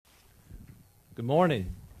Good morning.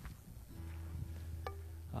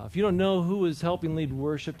 If you don't know who is helping lead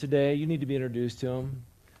worship today, you need to be introduced to him.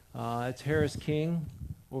 It's Harris King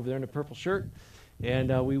over there in the purple shirt.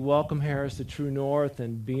 And we welcome Harris to True North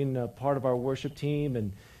and being a part of our worship team.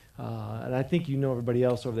 And I think you know everybody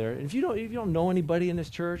else over there. And if you don't know anybody in this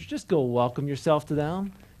church, just go welcome yourself to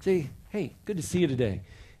them. Say, hey, good to see you today.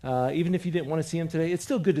 Even if you didn't want to see him today, it's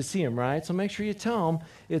still good to see him, right? So make sure you tell him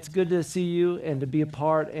it's good to see you and to be a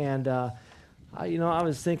part. And I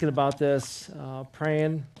was thinking about this,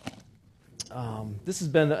 praying. This has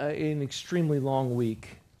been an extremely long week.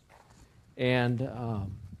 And, and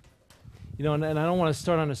I don't want to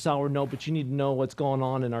start on a sour note, but you need to know what's going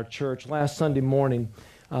on in our church. Last Sunday morning,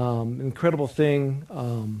 incredible thing.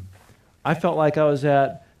 I felt like I was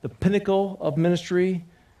at the pinnacle of ministry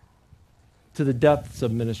to the depths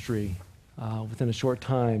of ministry within a short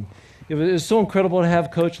time. It was so incredible to have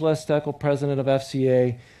Coach Les Steckel, president of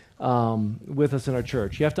FCA, with us in our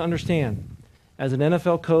church. You have to understand, as an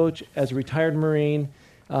NFL coach, as a retired Marine,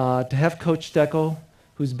 to have Coach Steckel,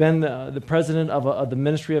 who's been the president of the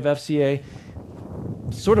ministry of FCA,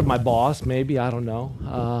 sort of my boss, maybe, I don't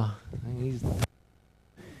know.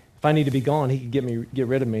 If I need to be gone, he could get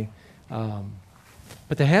rid of me.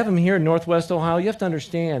 But to have him here in Northwest Ohio, you have to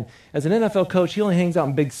understand, as an NFL coach, he only hangs out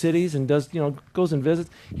in big cities and goes and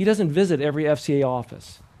visits. He doesn't visit every FCA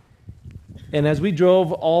office. And as we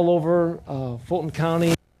drove all over Fulton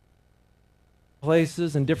County,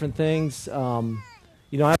 places and different things, we'll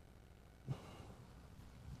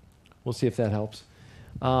see if that helps.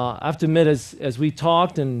 I have to admit, as we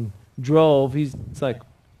talked and drove, it's like,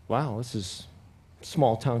 wow, this is a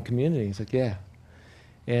small town community. He's like, yeah.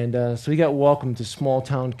 And so he got welcomed to small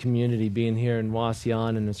town community being here in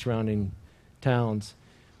Wauseon and the surrounding towns.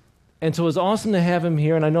 And so it was awesome to have him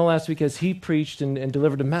here. And I know last week as he preached and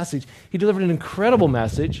delivered a message, he delivered an incredible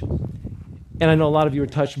message. And I know a lot of you were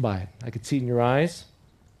touched by it. I could see it in your eyes,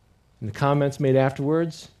 in the comments made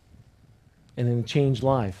afterwards, and in a changed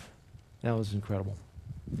life. That was incredible.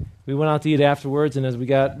 We went out to eat afterwards, and as we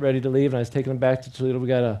got ready to leave, and I was taking him back to Toledo, we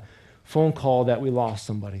got a phone call that we lost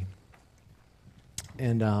somebody.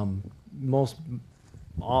 And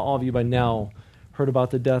all of you by now heard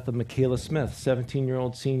about the death of Michaela Smith,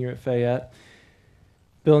 17-year-old senior at Fayette.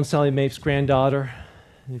 Bill and Sally Mapes' granddaughter.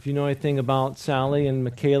 And if you know anything about Sally and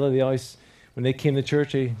Michaela, they always, when they came to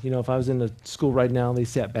church, if I was in the school right now, they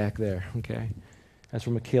sat back there, okay? That's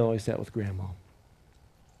where Michaela always sat with Grandma.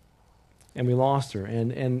 And we lost her.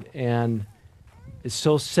 And it's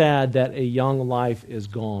so sad that a young life is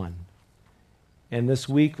gone. And this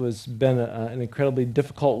week has been an incredibly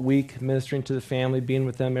difficult week, ministering to the family, being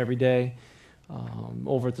with them every day,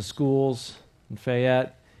 over at the schools in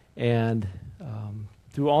Fayette. And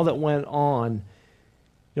through all that went on,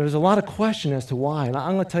 there's a lot of question as to why. And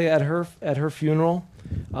I'm going to tell you, at her funeral,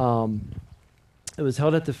 it was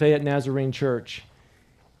held at the Fayette Nazarene Church.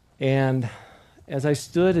 And as I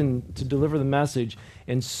stood to deliver the message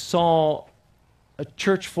and saw a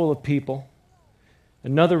church full of people,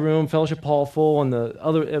 another room, fellowship hall full, and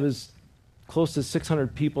it was close to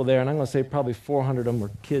 600 people there, and I'm going to say probably 400 of them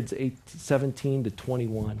were kids 17 to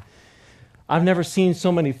 21. I've never seen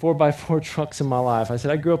so many 4x4 trucks in my life. I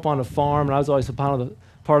said I grew up on a farm, and I was always a part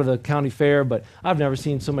of the county fair, but I've never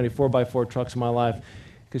seen so many 4x4 trucks in my life.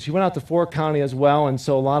 Because she went out to Fork County as well, and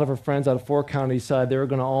so a lot of her friends out of Fork County decided they were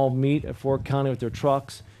going to all meet at Fork County with their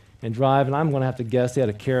trucks and drive, and I'm going to have to guess they had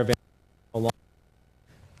a caravan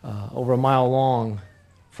over a mile long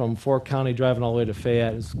from Fork County driving all the way to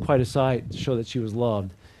Fayette. It was quite a sight to show that she was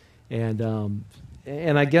loved. And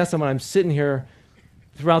I guess when I'm sitting here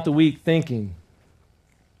throughout the week thinking,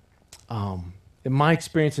 in my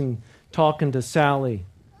experience in talking to Sally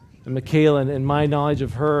and Michaela and my knowledge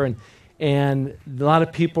of her, and a lot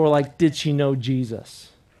of people are like, did she know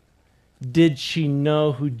Jesus? Did she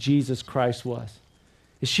know who Jesus Christ was?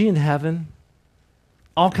 Is she in heaven?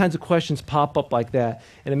 All kinds of questions pop up like that.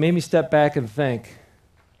 And it made me step back and think,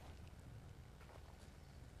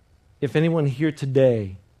 if anyone here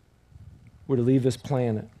today were to leave this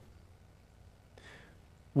planet,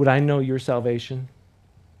 would I know your salvation?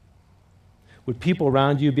 Would people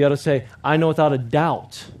around you be able to say, I know without a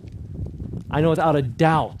doubt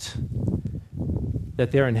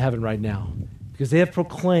that they're in heaven right now? Because they have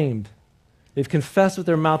proclaimed, they've confessed with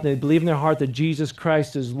their mouth, and they believe in their heart that Jesus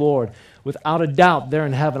Christ is Lord. Without a doubt, they're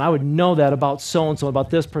in heaven. I would know that about so-and-so, about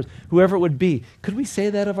this person, whoever it would be. Could we say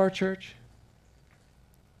that of our church?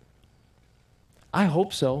 I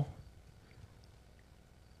hope so.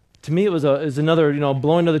 To me, it was another,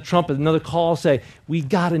 blowing of the trumpet, another call, say, we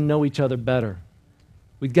got to know each other better.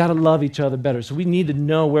 We got to love each other better. So we need to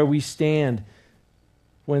know where we stand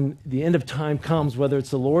when the end of time comes, whether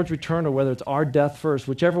it's the Lord's return or whether it's our death first,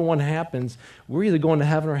 whichever one happens, we're either going to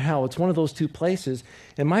heaven or hell. It's one of those two places.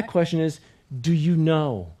 And my question is, do you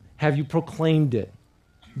know? Have you proclaimed it?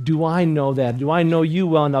 Do I know that? Do I know you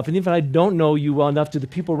well enough? And even if I don't know you well enough, do the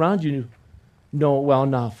people around you know it well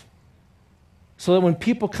enough? So that when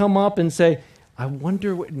people come up and say, I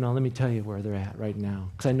wonder what, no, let me tell you where they're at right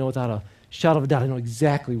now. Because I know without a shadow of a doubt, I know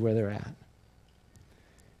exactly where they're at.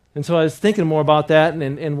 And so I was thinking more about that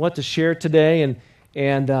and what to share today.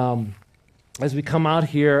 And as we come out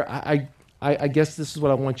here, I guess this is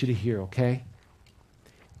what I want you to hear, okay?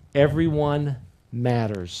 Everyone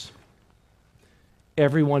matters.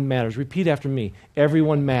 Everyone matters. Repeat after me.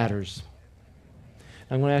 Everyone matters.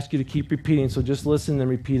 I'm going to ask you to keep repeating, so just listen and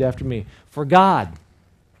repeat after me. For God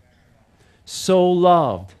so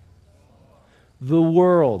loved the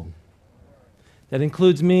world. That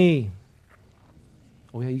includes me.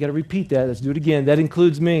 Oh, yeah, you got to repeat that. Let's do it again. That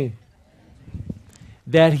includes me.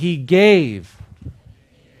 That he gave.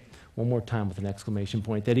 One more time with an exclamation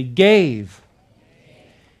point. That he gave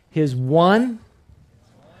his one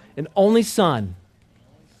and only Son,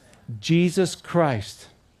 Jesus Christ.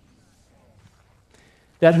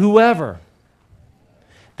 That whoever,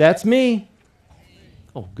 that's me.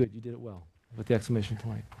 Oh, good, you did it well with the exclamation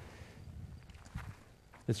point.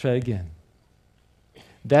 Let's try it again.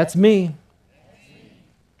 That's me.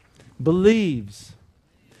 Believes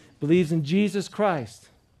in Jesus Christ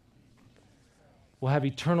will have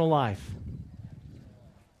eternal life.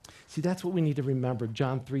 See, that's what we need to remember,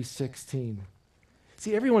 John 3:16.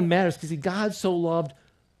 See, everyone matters because God so loved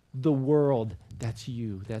the world. That's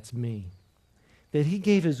you, that's me. That he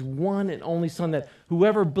gave his one and only Son, that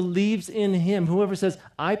whoever believes in him, whoever says,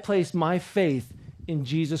 I place my faith in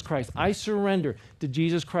Jesus Christ, I surrender to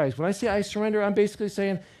Jesus Christ. When I say I surrender, I'm basically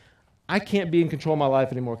saying, I can't be in control of my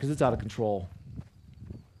life anymore because it's out of control.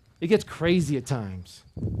 It gets crazy at times.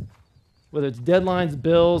 Whether it's deadlines,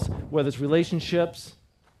 bills, whether it's relationships,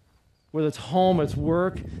 whether it's home, it's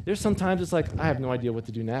work. There's sometimes it's like, I have no idea what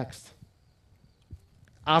to do next.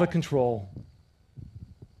 Out of control.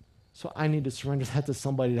 So I need to surrender that to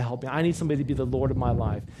somebody to help me. I need somebody to be the Lord of my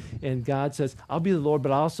life. And God says, I'll be the Lord,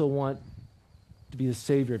 but I also want to be the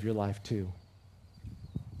Savior of your life too.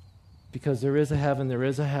 Because there is a heaven, there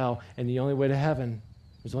is a hell, and the only way to heaven,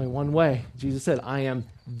 there's only one way. Jesus said, I am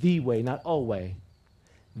the way, not a way.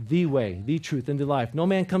 The way, the truth, and the life. No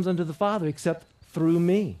man comes unto the Father except through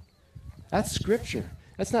me. That's Scripture.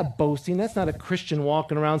 That's not boasting. That's not a Christian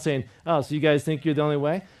walking around saying, oh, so you guys think you're the only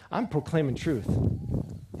way? I'm proclaiming truth.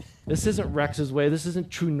 This isn't Rex's way. This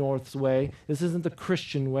isn't True North's way. This isn't the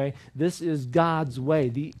Christian way. This is God's way,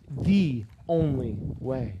 the only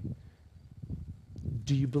way.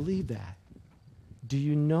 Do you believe that? Do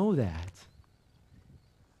you know that?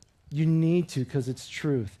 You need to, because it's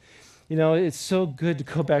truth. You know, it's so good to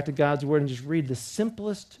go back to God's Word and just read the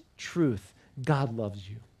simplest truth. God loves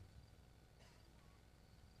you.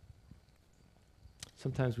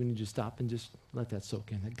 Sometimes we need to stop and just let that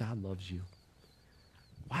soak in, that God loves you.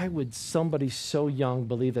 Why would somebody so young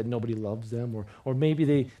believe that nobody loves them? Or maybe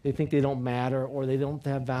they think they don't matter, or they don't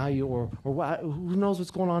have value, or who knows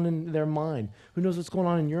what's going on in their mind? Who knows what's going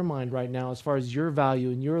on in your mind right now as far as your value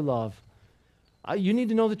and your love? You need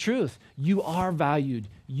to know the truth. You are valued.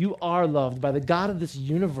 You are loved by the God of this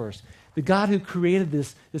universe, the God who created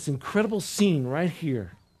this incredible scene right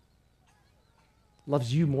here.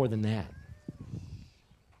 Loves you more than that.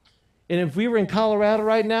 And if we were in Colorado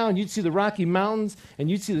right now and you'd see the Rocky Mountains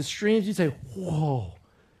and you'd see the streams, you'd say, whoa,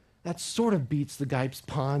 that sort of beats the Gipes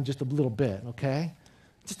Pond just a little bit, okay?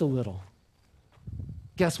 Just a little.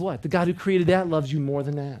 Guess what? The God who created that loves you more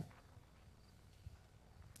than that.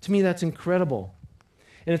 To me, that's incredible.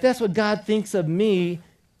 And if that's what God thinks of me,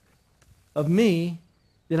 then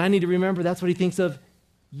I need to remember that's what he thinks of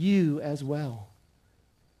you as well.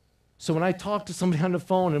 So when I talk to somebody on the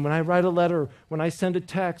phone, and when I write a letter, when I send a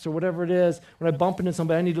text, or whatever it is, when I bump into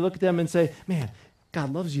somebody, I need to look at them and say, man,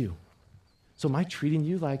 God loves you. So am I treating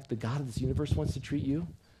you like the God of this universe wants to treat you?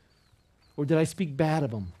 Or did I speak bad of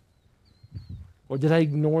them? Or did I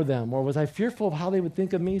ignore them? Or was I fearful of how they would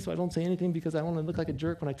think of me, so I don't say anything because I want to look like a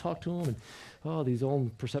jerk when I talk to them? And these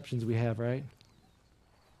old perceptions we have, right?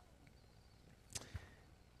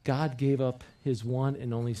 God gave up his one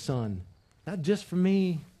and only Son, not just for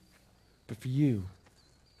me, but for you,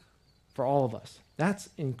 for all of us. That's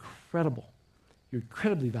incredible. You're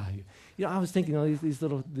incredibly valued. You know, I was thinking, these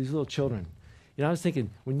little children. You know, I was thinking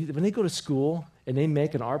when they go to school and they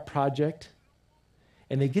make an art project,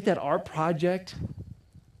 and they get that art project,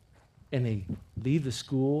 and they leave the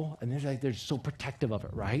school, and they're so protective of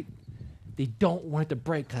it, right? They don't want it to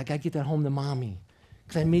break. I got to get that home to mommy,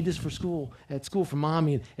 because I made this at school for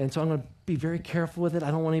Mommy, and so I'm going to be very careful with it.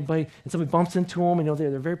 I don't want anybody, and somebody bumps into them,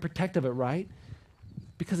 they're very protective of it, right?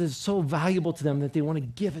 Because it's so valuable to them that they want to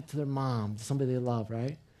give it to their mom, to somebody they love,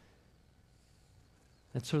 right?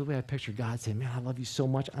 That's sort of the way I picture God saying, man, I love you so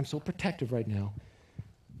much. I'm so protective right now.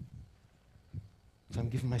 So I'm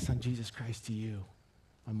giving my son Jesus Christ to you,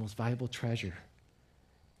 my most valuable treasure.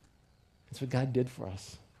 That's what God did for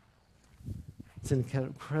us. It's an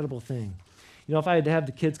incredible thing. If I had to have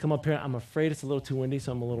the kids come up here, I'm afraid it's a little too windy,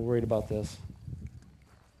 so I'm a little worried about this.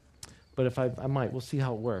 But if I might, we'll see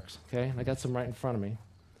how it works, okay? And I got some right in front of me.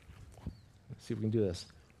 Let's see if we can do this.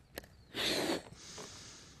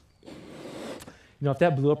 If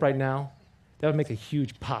that blew up right now, that would make a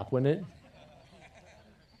huge pop, wouldn't it?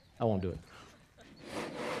 I won't do it.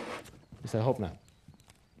 At least I hope not.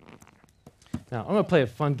 Now, I'm going to play a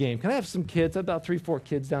fun game. Can I have some kids? About 3, 4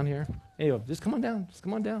 kids down here. Anyway, just come on down. Just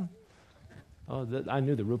come on down. Oh, I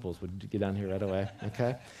knew the Rupels would get down here right away,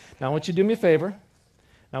 okay? Now, I want you to do me a favor.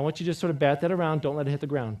 Now, I want you to just sort of bat that around. Don't let it hit the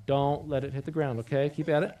ground. Don't let it hit the ground, okay? Keep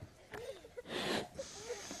at it.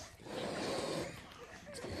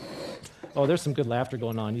 Oh, there's some good laughter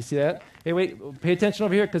going on. You see that? Hey, wait, pay attention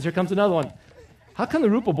over here, because here comes another one. How come the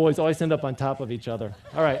Rupel boys always end up on top of each other?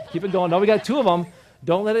 All right, keep it going. Now we got 2 of them.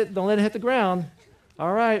 Don't let it hit the ground.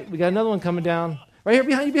 All right, we got another one coming down. Right here,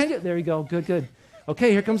 behind you. There you go. Good.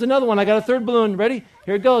 Okay, here comes another one. I got a 3rd balloon. Ready?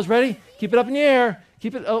 Here it goes. Ready? Keep it up in the air.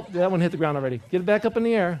 Keep it. Oh, that one hit the ground already. Get it back up in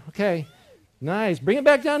the air. Okay. Nice. Bring it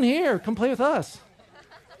back down here. Come play with us.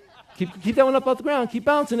 Keep that one up off the ground. Keep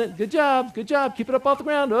bouncing it. Good job. Keep it up off the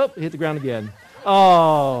ground. Oh, hit the ground again.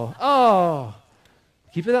 Oh.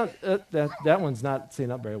 Keep it out. That one's not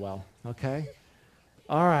staying up very well. Okay.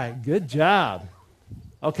 All right. Good job.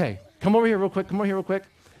 Okay. Come over here real quick.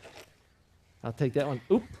 I'll take that one.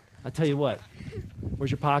 Oop. I'll tell you what.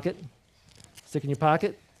 Where's your pocket? Stick in your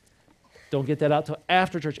pocket. Don't get that out till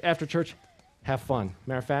after church. After church, have fun.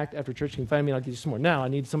 Matter of fact, after church, you can find me and I'll give you some more. Now, I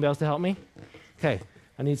need somebody else to help me. Okay.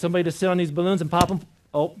 I need somebody to sit on these balloons and pop them.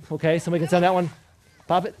 Oh, okay. Somebody can send that one.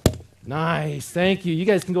 Pop it. Nice. Thank you. You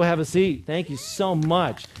guys can go have a seat. Thank you so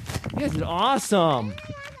much. You guys did awesome.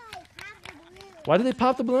 Why did they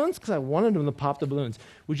pop the balloons? Because I wanted them to pop the balloons.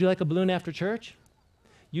 Would you like a balloon after church?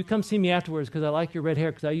 You come see me afterwards because I like your red hair,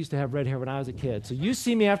 because I used to have red hair when I was a kid. So you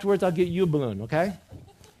see me afterwards, I'll get you a balloon, okay?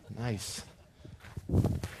 Nice.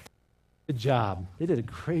 Good job. They did a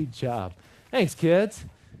great job. Thanks, kids.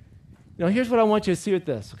 Here's what I want you to see with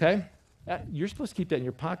this, okay? You're supposed to keep that in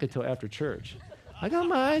your pocket till after church. I got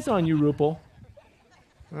my eyes on you, Rupel.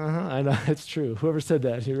 I know, it's true. Whoever said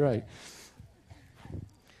that, you're right.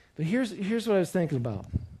 But here's what I was thinking about.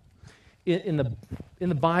 In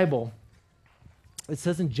the Bible, it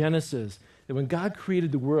says in Genesis that when God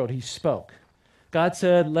created the world, he spoke. God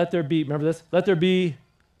said, let there be, remember this? Let there be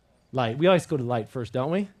light. We always go to light first,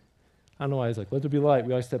 don't we? I don't know why I was like, let there be light.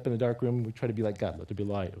 We always step in the dark room and we try to be like God. Let there be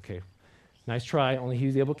light. Okay. Nice try. Only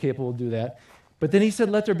he's capable to do that. But then he said,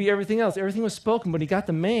 let there be everything else. Everything was spoken. When he got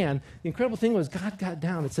the man, the incredible thing was God got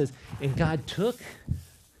down. It says, and God took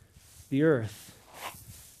the earth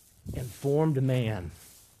and formed a man.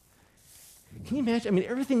 Can you imagine?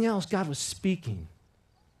 Everything else God was speaking.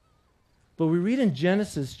 But we read in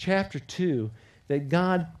Genesis chapter 2 that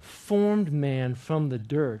God formed man from the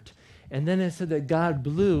dirt. And then it said that God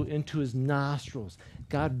blew into his nostrils.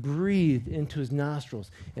 God breathed into his nostrils,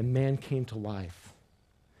 and man came to life.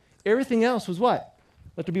 Everything else was what?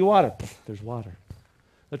 Let there be water. There's water.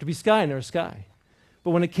 Let there be sky, and there's sky.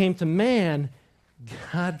 But when it came to man,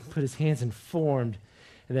 God put his hands and formed,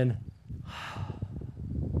 and then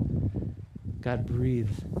God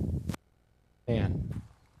breathed man.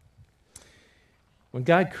 When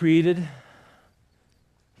God created,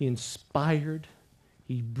 he inspired,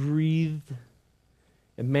 he breathed,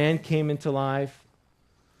 and man came into life.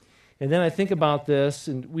 And then I think about this,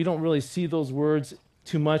 and we don't really see those words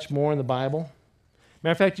too much more in the Bible.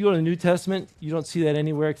 Matter of fact, you go to the New Testament, you don't see that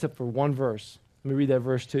anywhere except for one verse. Let me read that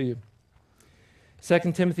verse to you.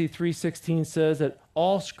 2 Timothy 3:16 says that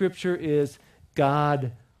all Scripture is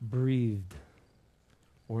God-breathed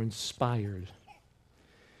or inspired.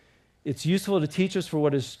 It's useful to teach us for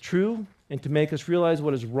what is true and to make us realize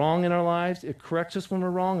what is wrong in our lives. It corrects us when we're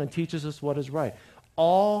wrong and teaches us what is right.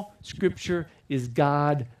 All Scripture is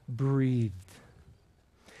God-breathed.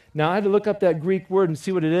 Now, I had to look up that Greek word and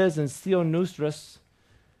see what it is, and theopneustos,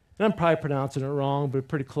 and I'm probably pronouncing it wrong, but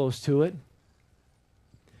pretty close to it.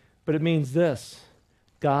 But it means this: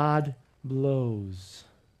 God blows.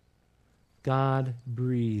 God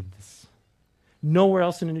breathes. Nowhere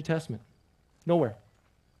else in the New Testament. Nowhere.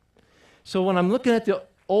 So when I'm looking at the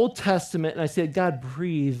Old Testament and I say God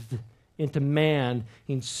breathed into man.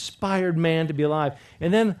 He inspired man to be alive.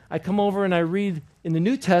 And then I come over and I read in the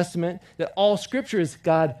New Testament that all Scripture is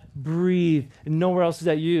God-breathed, and nowhere else is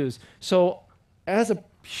that used. So as a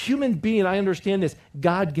human being, I understand this.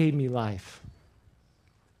 God gave me life.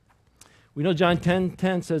 We know John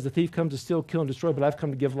 10:10 says, the thief comes to steal, kill, and destroy, but I've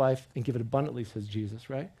come to give life and give it abundantly, says Jesus,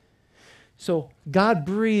 right? So God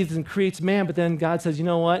breathes and creates man, but then God says, you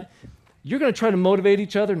know what? You're going to try to motivate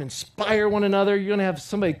each other and inspire one another. You're going to have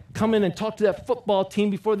somebody come in and talk to that football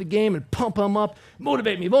team before the game and pump them up.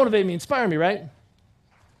 Motivate me, inspire me, right?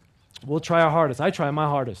 We'll try our hardest. I try my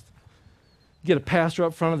hardest. Get a pastor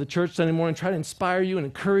up front of the church Sunday morning, try to inspire you and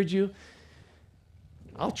encourage you.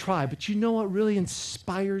 I'll try, but you know what really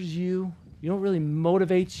inspires you? You know what really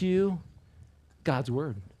motivates you? God's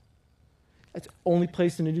Word. That's the only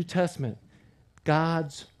place in the New Testament.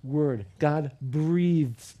 God's Word. God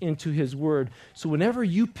breathes into His Word. So whenever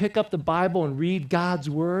you pick up the Bible and read God's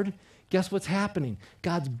Word, guess what's happening?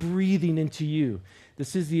 God's breathing into you.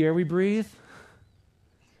 This is the air we breathe.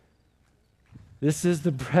 This is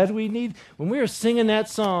the bread we need. When we were singing that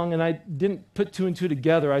song, and I didn't put two and two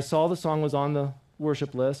together, I saw the song was on the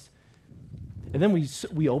worship list. And then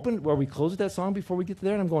we opened, or we closed that song before we get to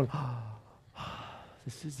there, and I'm going,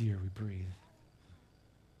 this is the air we breathe.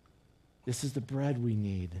 This is the bread we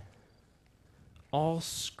need. All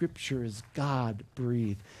Scripture is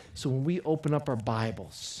God-breathed. So when we open up our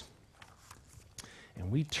Bibles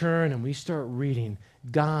and we turn and we start reading,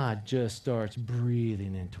 God just starts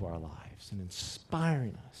breathing into our lives and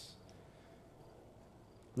inspiring us.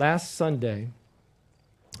 Last Sunday,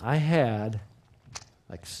 I had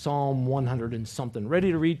like Psalm 100 and something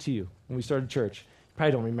ready to read to you when we started church.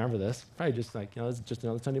 Probably don't remember this. Probably just like, it's just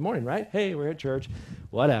another Sunday morning, right? Hey, we're at church.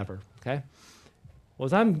 Whatever, okay? Well,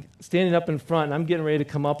 as I'm standing up in front and I'm getting ready to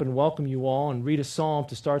come up and welcome you all and read a psalm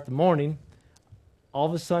to start the morning, all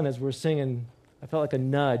of a sudden as we're singing, I felt like a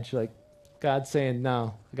nudge, like God saying,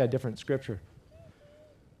 no, I got a different scripture.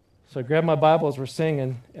 So I grabbed my Bible as we're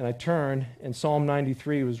singing, and I turned, and Psalm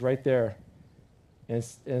 93 was right there. And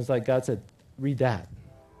it's like God said, read that.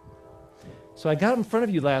 So I got in front of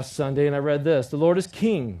you last Sunday, and I read this. The Lord is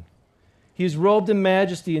king. He is robed in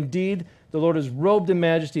majesty. Indeed, the Lord is robed in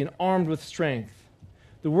majesty and armed with strength.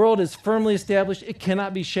 The world is firmly established. It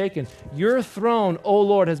cannot be shaken. Your throne, O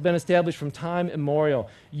Lord, has been established from time immemorial.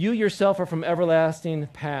 You yourself are from everlasting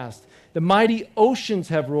past. The mighty oceans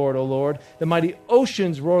have roared, O Lord. The mighty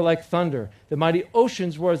oceans roar like thunder. The mighty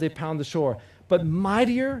oceans roar as they pound the shore. But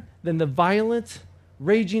mightier than the violent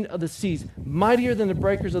raging of the seas, mightier than the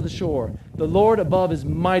breakers of the shore, the Lord above is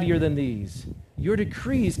mightier than these. Your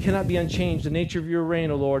decrees cannot be unchanged. The nature of your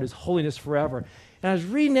reign, O Lord, is holiness forever. And I was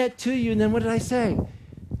reading that to you, and then what did I say?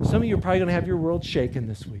 Some of you are probably going to have your world shaken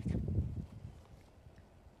this week.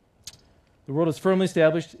 The world is firmly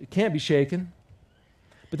established. It can't be shaken.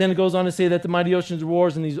 But then it goes on to say that the mighty oceans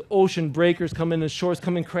roars and these ocean breakers come in and shores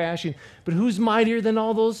come in crashing. But who's mightier than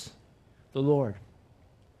all those? The Lord.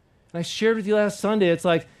 And I shared with you last Sunday, it's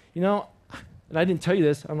like, and I didn't tell you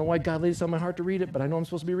this. I don't know why God laid this on my heart to read it, but I know I'm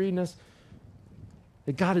supposed to be reading this.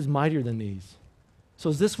 That God is mightier than these. So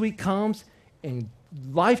as this week comes and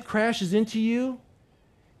life crashes into you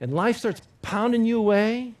and life starts pounding you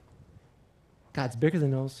away, God's bigger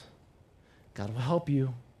than those. God will help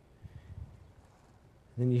you.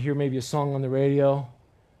 Then you hear maybe a song on the radio,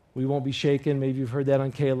 We Won't Be Shaken. Maybe you've heard that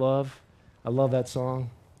on K-Love. I love that song.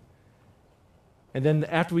 And then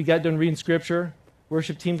after we got done reading Scripture,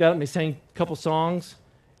 worship team got up and they sang a couple songs.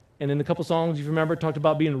 And in a couple songs, you remember, talked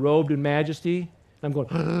about being robed in majesty. And I'm going,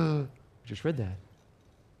 I just read that.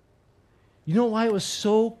 You know why it was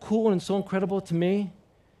so cool and so incredible to me?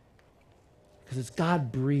 Because it's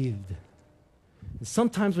God-breathed. And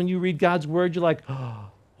sometimes when you read God's Word, you're like,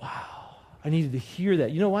 oh, wow, I needed to hear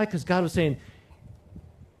that. You know why? Because God was saying,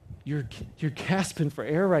 you're gasping for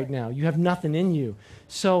air right now. You have nothing in you.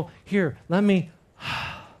 So here, let me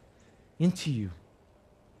into you.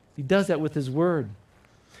 He does that with His Word.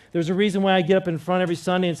 There's a reason why I get up in front every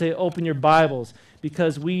Sunday and say, open your Bibles,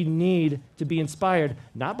 because we need to be inspired,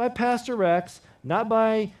 not by Pastor Rex, not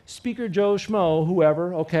by Speaker Joe Schmo,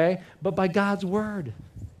 whoever, okay, but by God's Word.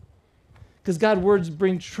 Because God's words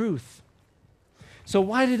bring truth. So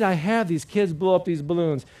why did I have these kids blow up these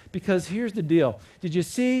balloons? Because here's the deal. Did you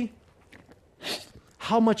see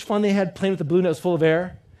how much fun they had playing with the balloon that was full of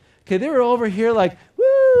air? Okay, they were over here like, woo,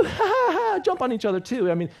 ha, ha, ha, jump on each other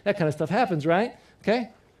too. I mean, that kind of stuff happens, right? Okay?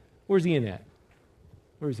 Where's Ian at?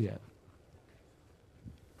 Where's he at?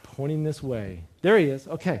 Pointing this way. There he is.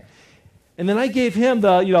 Okay. And then I gave him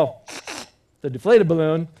the deflated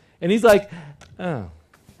balloon, and he's like, oh,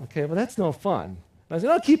 okay, well, that's no fun. And I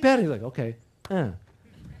said, oh, keep at it. He's like, okay. Whoo,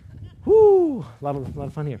 Whew, a lot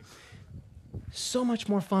of fun here. So much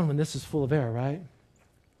more fun when this is full of air, right?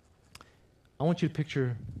 I want you to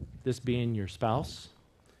picture this being your spouse,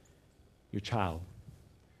 your child,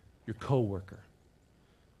 your coworker,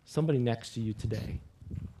 somebody next to you today,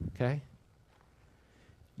 okay?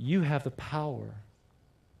 You have the power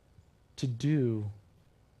to do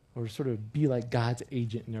or sort of be like God's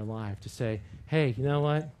agent in their life, to say, hey, you know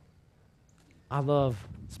what? I love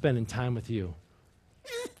spending time with you.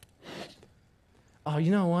 Oh,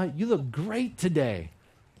 you know what? You look great today.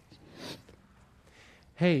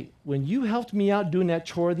 Hey, when you helped me out doing that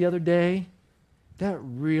chore the other day, that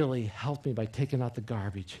really helped me by taking out the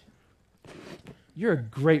garbage. You're a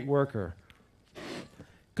great worker.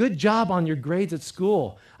 Good job on your grades at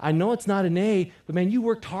school. I know it's not an A, but man, you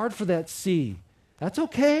worked hard for that C. That's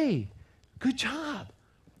okay. Good job.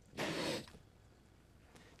 Do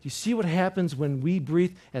you see what happens when we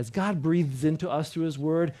breathe? As God breathes into us through his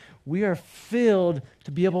word, we are filled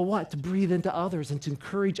to be able what? To breathe into others and to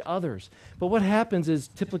encourage others. But what happens is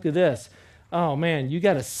typically this. Oh, man, you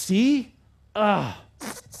got a C? That's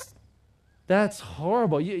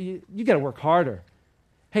horrible. You got to work harder.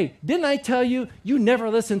 Hey, didn't I tell you, you never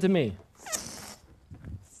listen to me?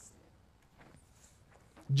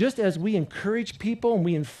 Just as we encourage people and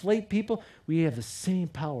we inflate people, we have the same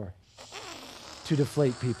power to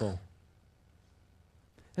deflate people.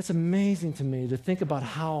 That's amazing to me to think about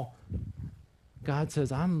how God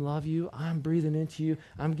says, I love you, I'm breathing into you,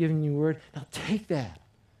 I'm giving you word. Now take that,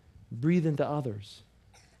 breathe into others.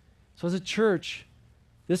 So as a church,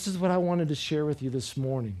 this is what I wanted to share with you this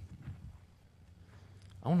morning.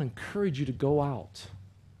 I want to encourage you to go out.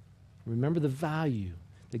 Remember the value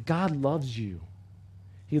that God loves you.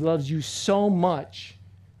 He loves you so much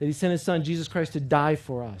that he sent his son, Jesus Christ, to die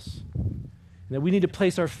for us. And that we need to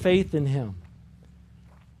place our faith in him.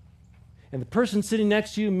 And the person sitting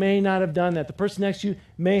next to you may not have done that. The person next to you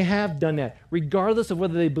may have done that. Regardless of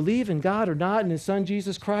whether they believe in God or not, and his son,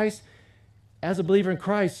 Jesus Christ, as a believer in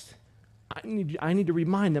Christ, I need to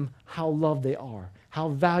remind them how loved they are, how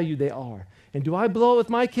valued they are. And do I blow it with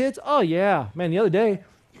my kids? Oh, yeah. Man, the other day,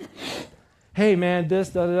 hey, man, this,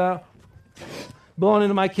 da-da-da, blowing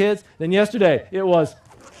into my kids. Then yesterday, it was,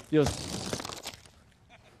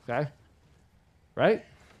 okay? Right?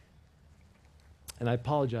 And I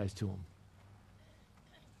apologize to them.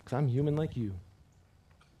 Because I'm human like you.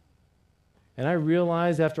 And I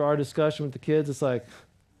realized after our discussion with the kids, it's like,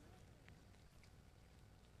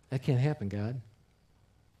 that can't happen, God.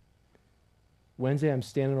 Wednesday, I'm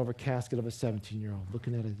standing over a casket of a 17-year-old,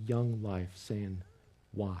 looking at a young life, saying,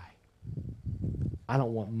 why? I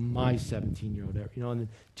don't want my 17-year-old ever. You know, and then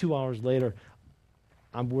 2 hours later,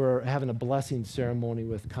 we're having a blessing ceremony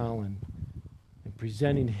with Colin and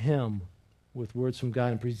presenting him with words from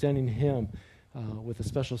God and presenting him with a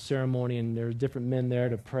special ceremony, and there were different men there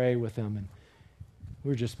to pray with him.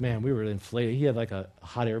 And we were inflated. He had like a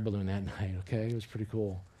hot air balloon that night, okay? It was pretty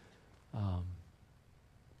cool.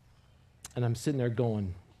 And I'm sitting there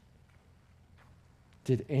going,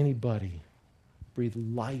 did anybody breathe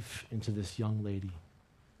life into this young lady?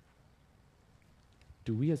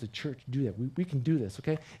 Do we as a church do that? We can do this,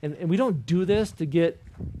 okay? And we don't do this to get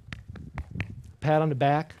a pat on the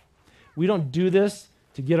back. We don't do this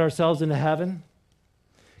to get ourselves into heaven,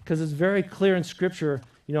 because it's very clear in Scripture,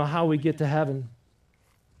 you know, how we get to heaven.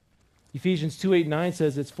 Ephesians 2:8-9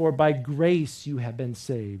 says it's for by grace you have been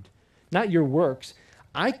saved, not your works.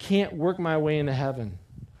 I can't work my way into heaven.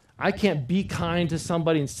 I can't be kind to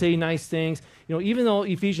somebody and say nice things. You know, even though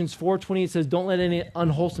Ephesians 4:20 says, don't let any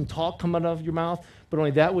unwholesome talk come out of your mouth, but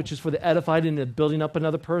only that which is for the edifying and the building up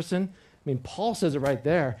another person. I mean, Paul says it right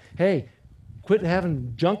there. Hey, quit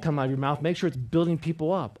having junk come out of your mouth. Make sure it's building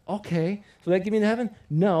people up. Okay, so that get me into heaven?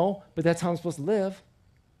 No, but that's how I'm supposed to live.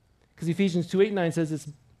 Because Ephesians 2:8-9 says it's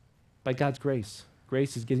by God's grace.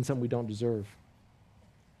 Grace is getting something we don't deserve.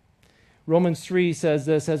 Romans 3 says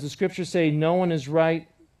this, as the Scriptures say, no one is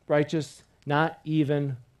righteous, not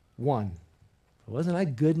even one. Wasn't I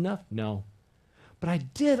good enough? No. But I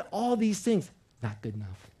did all these things. Not good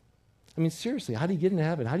enough. I mean, seriously, how do you get into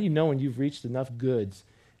heaven? How do you know when you've reached enough goods?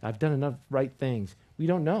 I've done enough right things. We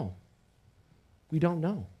don't know. We don't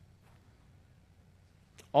know.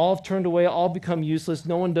 All have turned away, all become useless.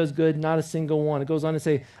 No one does good, not a single one. It goes on to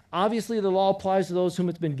say, obviously the law applies to those whom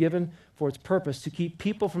it's been given for its purpose, to keep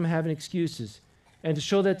people from having excuses and to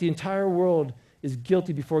show that the entire world is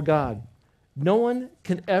guilty before God. No one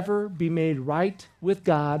can ever be made right with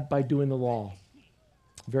God by doing the law.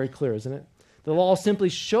 Very clear, isn't it? The law simply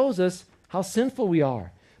shows us how sinful we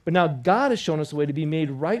are. But now God has shown us a way to be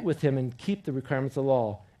made right with him and keep the requirements of the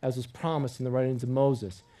law, as was promised in the writings of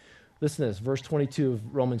Moses. Listen to this, verse 22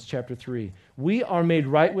 of Romans chapter 3. We are made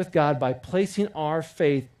right with God by placing our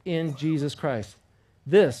faith in Jesus Christ.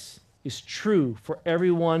 This is true for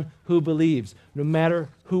everyone who believes, no matter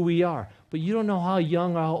who we are. But you don't know how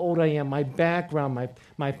young or how old I am, my background,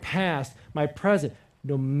 my past, my present,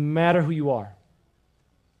 no matter who you are.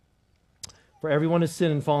 For everyone has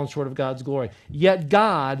sinned and fallen short of God's glory. Yet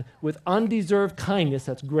God, with undeserved kindness,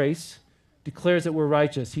 that's grace, declares that we're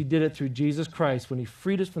righteous. He did it through Jesus Christ when he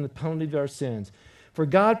freed us from the penalty of our sins. For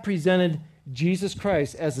God presented Jesus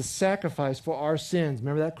Christ as a sacrifice for our sins.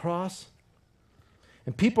 Remember that cross?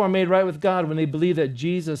 And people are made right with God when they believe that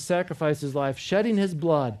Jesus sacrificed his life, shedding his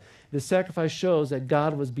blood. The sacrifice shows that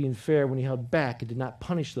God was being fair when he held back and did not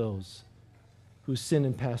punish those who sinned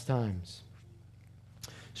in past times.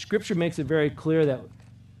 Scripture makes it very clear that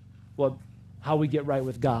how we get right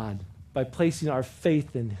with God, by placing our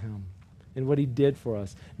faith in him, in what he did for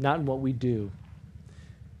us, not in what we do.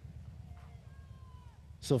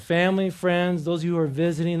 So family, friends, those of you who are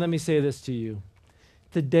visiting, let me say this to you.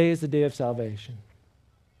 Today is the day of salvation.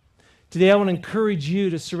 Today I want to encourage you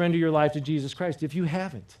to surrender your life to Jesus Christ if you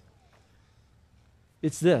haven't.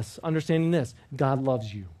 It's this, understanding this, God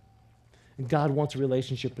loves you. And God wants a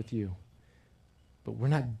relationship with you. But we're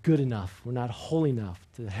not good enough, we're not holy enough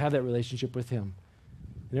to have that relationship with him.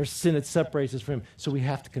 And there's sin that separates us from him, so we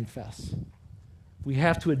have to confess. We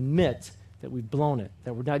have to admit that we've blown it,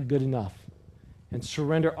 that we're not good enough, and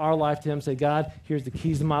surrender our life to him. Say, God, here's the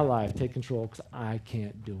keys to my life. Take control because I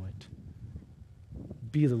can't do it.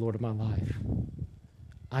 Be the Lord of my life.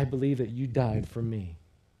 I believe that you died for me.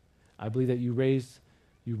 I believe that you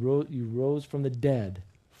rose from the dead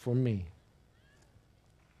for me.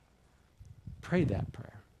 Pray that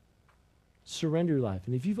prayer. Surrender your life.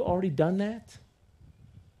 And if you've already done that,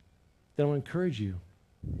 then I want to encourage you.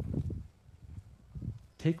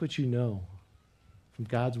 Take what you know from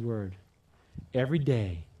God's word. Every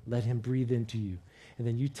day, let him breathe into you. And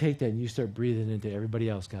then you take that and you start breathing into everybody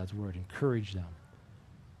else God's word. Encourage them.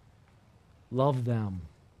 Love them.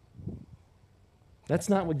 That's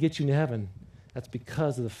not what gets you to heaven. That's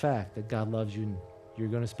because of the fact that God loves you and you're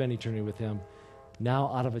going to spend eternity with him.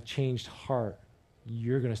 Now, out of a changed heart,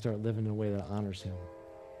 you're going to start living in a way that honors him.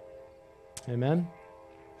 Amen?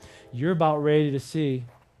 You're about ready to see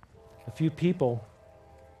a few people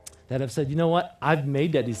that have said, you know what? I've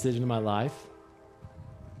made that decision in my life.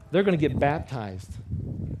 They're going to get baptized.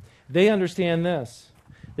 They understand this.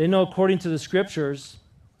 They know according to the scriptures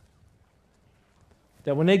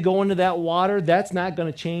that when they go into that water, that's not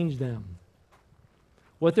going to change them.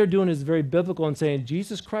 What they're doing is very biblical and saying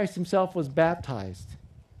Jesus Christ himself was baptized.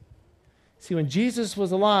 See, when Jesus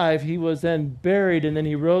was alive, he was then buried and then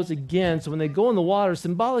he rose again. So when they go in the water,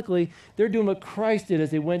 symbolically, they're doing what Christ did as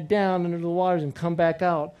they went down under the waters and come back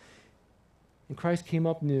out. And Christ came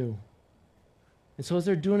up new. And so as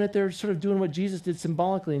they're doing it, they're sort of doing what Jesus did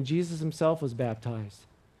symbolically, and Jesus himself was baptized.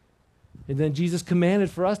 And then Jesus commanded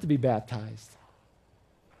for us to be baptized.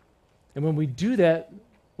 And when we do that,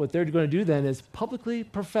 what they're going to do then is publicly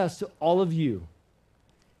profess to all of you,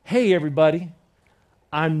 hey, everybody,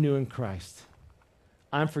 I'm new in Christ.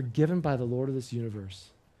 I'm forgiven by the Lord of this universe.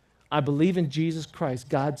 I believe in Jesus Christ,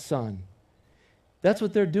 God's Son. That's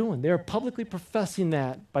what they're doing. They're publicly professing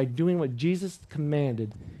that by doing what Jesus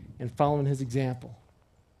commanded and following his example.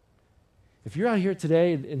 If you're out here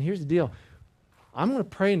today, and here's the deal, I'm going to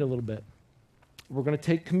pray in a little bit. We're going to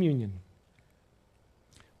take communion.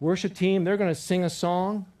 Worship team, they're going to sing a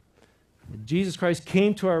song. Jesus Christ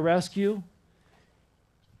came to our rescue.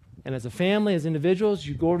 And as a family, as individuals,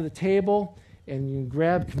 you go to the table and you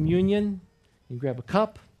grab communion. You grab a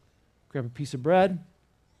cup, grab a piece of bread.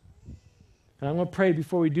 And I'm going to pray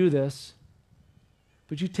before we do this.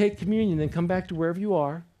 But you take communion, then come back to wherever you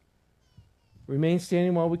are. Remain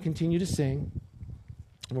standing while we continue to sing.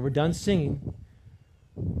 And when we're done singing,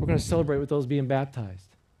 we're going to celebrate with those being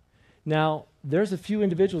baptized. Now, there's a few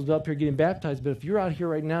individuals up here getting baptized, but if you're out here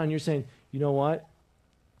right now and you're saying, you know what?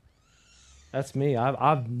 That's me.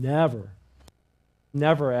 I've never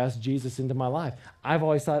asked Jesus into my life. I've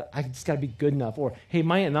always thought I just got to be good enough. Or, hey,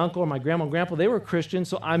 my aunt and uncle or my grandma and grandpa, they were Christians,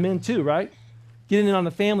 so I'm in too, right? Getting in on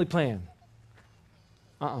the family plan.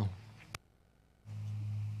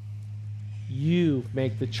 You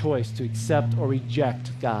make the choice to accept or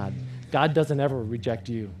reject God. God doesn't ever reject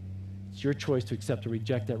you. It's your choice to accept or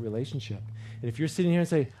reject that relationship. And if you're sitting here and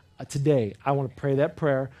say, today, I want to pray that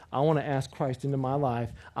prayer. I want to ask Christ into my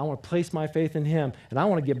life. I want to place my faith in him, and I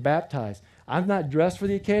want to get baptized. I'm not dressed for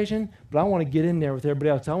the occasion, but I want to get in there with everybody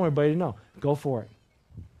else. I want everybody to know. Go for it.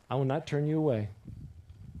 I will not turn you away.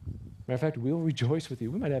 Matter of fact, we will rejoice with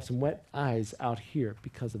you. We might have some wet eyes out here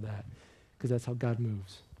because of that, because that's how God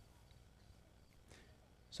moves.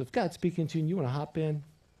 So if God's speaking to you and you want to hop in,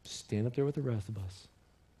 stand up there with the rest of us.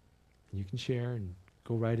 And you can share and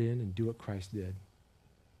go right in and do what Christ did.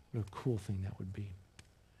 What a cool thing that would be.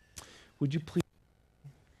 Would you please,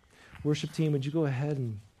 worship team, would you go ahead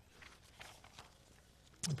and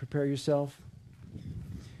prepare yourself?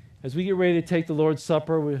 As we get ready to take the Lord's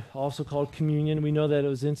Supper, also called communion, we know that it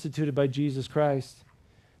was instituted by Jesus Christ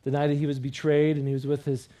the night that he was betrayed and he was with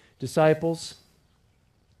his disciples.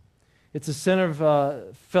 It's a center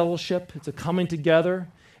of fellowship. It's a coming together.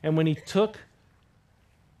 And when he took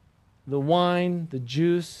the wine, the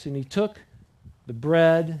juice, and he took the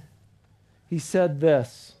bread, he said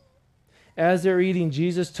this. As they're eating,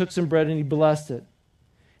 Jesus took some bread and he blessed it.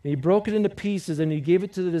 And he broke it into pieces and he gave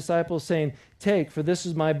it to the disciples saying, "Take, for this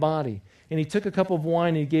is my body." And he took a cup of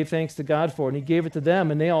wine and he gave thanks to God for it. And he gave it to them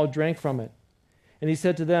and they all drank from it. And he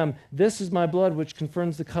said to them, "This is my blood which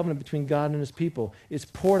confirms the covenant between God and his people. It's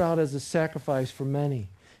poured out as a sacrifice for many."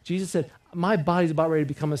 Jesus said, my body's about ready to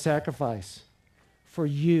become a sacrifice for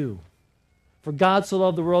you. For God so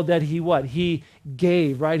loved the world that he what? He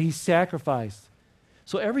gave, right? He sacrificed.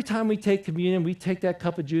 So every time we take communion, we take that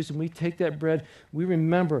cup of juice and we take that bread, we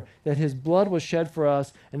remember that his blood was shed for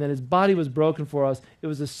us and that his body was broken for us. It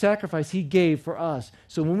was a sacrifice he gave for us.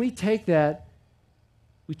 So when we take that,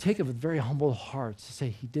 we take it with very humble hearts to say,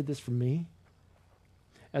 he did this for me.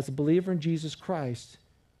 As a believer in Jesus Christ,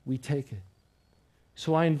 we take it.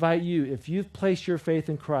 So I invite you, if you've placed your faith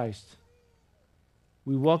in Christ,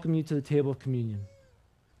 we welcome you to the table of communion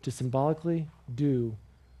to symbolically do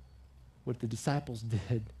what the disciples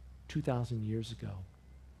did 2,000 years ago.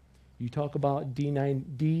 You talk about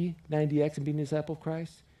D90X and being a disciple of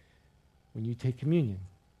Christ. When you take communion,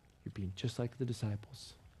 you're being just like the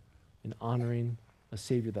disciples and honoring a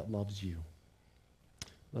Savior that loves you.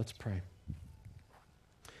 Let's pray.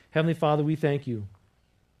 Heavenly Father, we thank you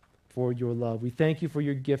for your love. We thank you for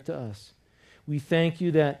your gift to us. We thank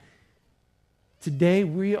you that today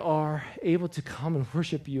we are able to come and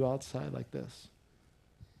worship you outside like this.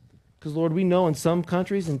 Because, Lord, we know in some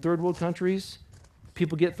countries, in third world countries,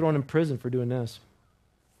 people get thrown in prison for doing this.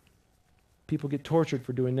 People get tortured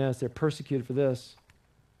for doing this. They're persecuted for this.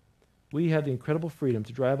 We have the incredible freedom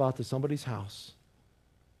to drive out to somebody's house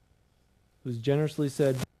who's generously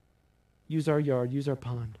said, use our yard, use our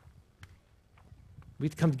pond. We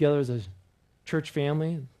come together as a church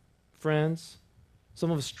family, friends, some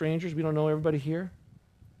of us strangers. We don't know everybody here.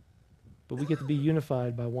 But we get to be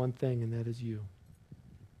unified by one thing, and that is you.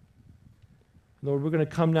 Lord, we're going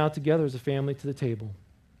to come now together as a family to the table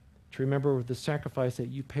to remember the sacrifice that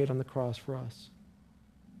you paid on the cross for us.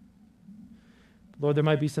 Lord, there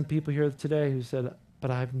might be some people here today who said, but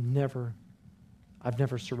I've never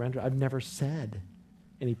surrendered. I've never said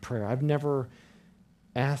any prayer. I've never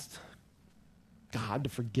asked God to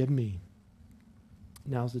forgive me.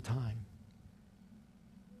 Now's the time.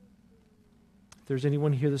 If there's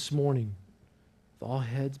anyone here this morning, with all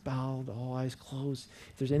heads bowed, all eyes closed,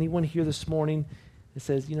 if there's anyone here this morning that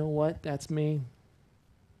says, you know what, that's me,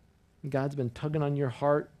 and God's been tugging on your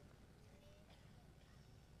heart,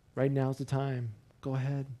 right now's the time. Go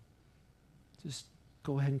ahead. Just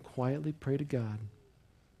go ahead and quietly pray to God.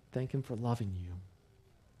 Thank him for loving you.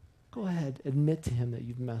 Go ahead. Admit to him that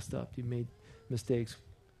you've messed up. You've made mistakes.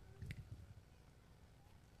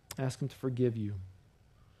 Ask him to forgive you.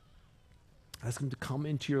 Ask him to come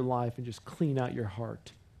into your life and just clean out your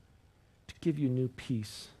heart, to give you new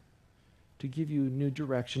peace, to give you new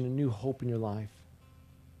direction and new hope in your life.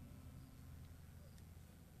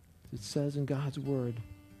 It says in God's word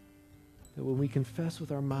that when we confess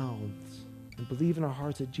with our mouths and believe in our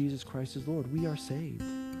hearts that Jesus Christ is Lord, we are saved.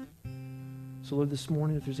 So Lord, this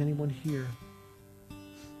morning, if there's anyone here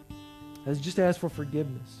that has just asked for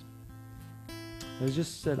forgiveness, that has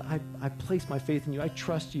just said, I place my faith in you, I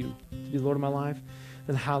trust you to be the Lord of my life,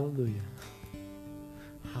 then hallelujah.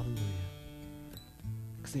 Hallelujah.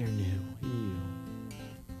 Because they are new in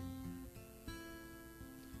you.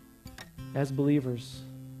 As believers,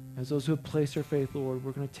 as those who have placed their faith, Lord,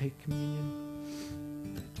 we're going to take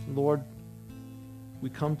communion. Lord,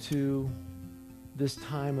 we come to this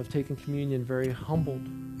time of taking communion very humbled,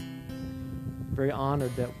 very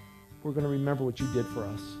honored that we're going to remember what you did for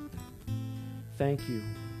us. Thank you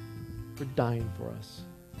for dying for us.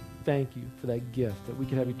 Thank you for that gift that we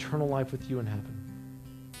can have eternal life with you in heaven.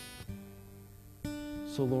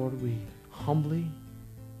 So, Lord, we humbly,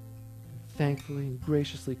 thankfully, and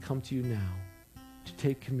graciously come to you now to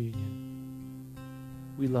take communion.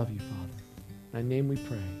 We love you, Father. In thy name we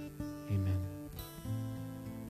pray. Amen.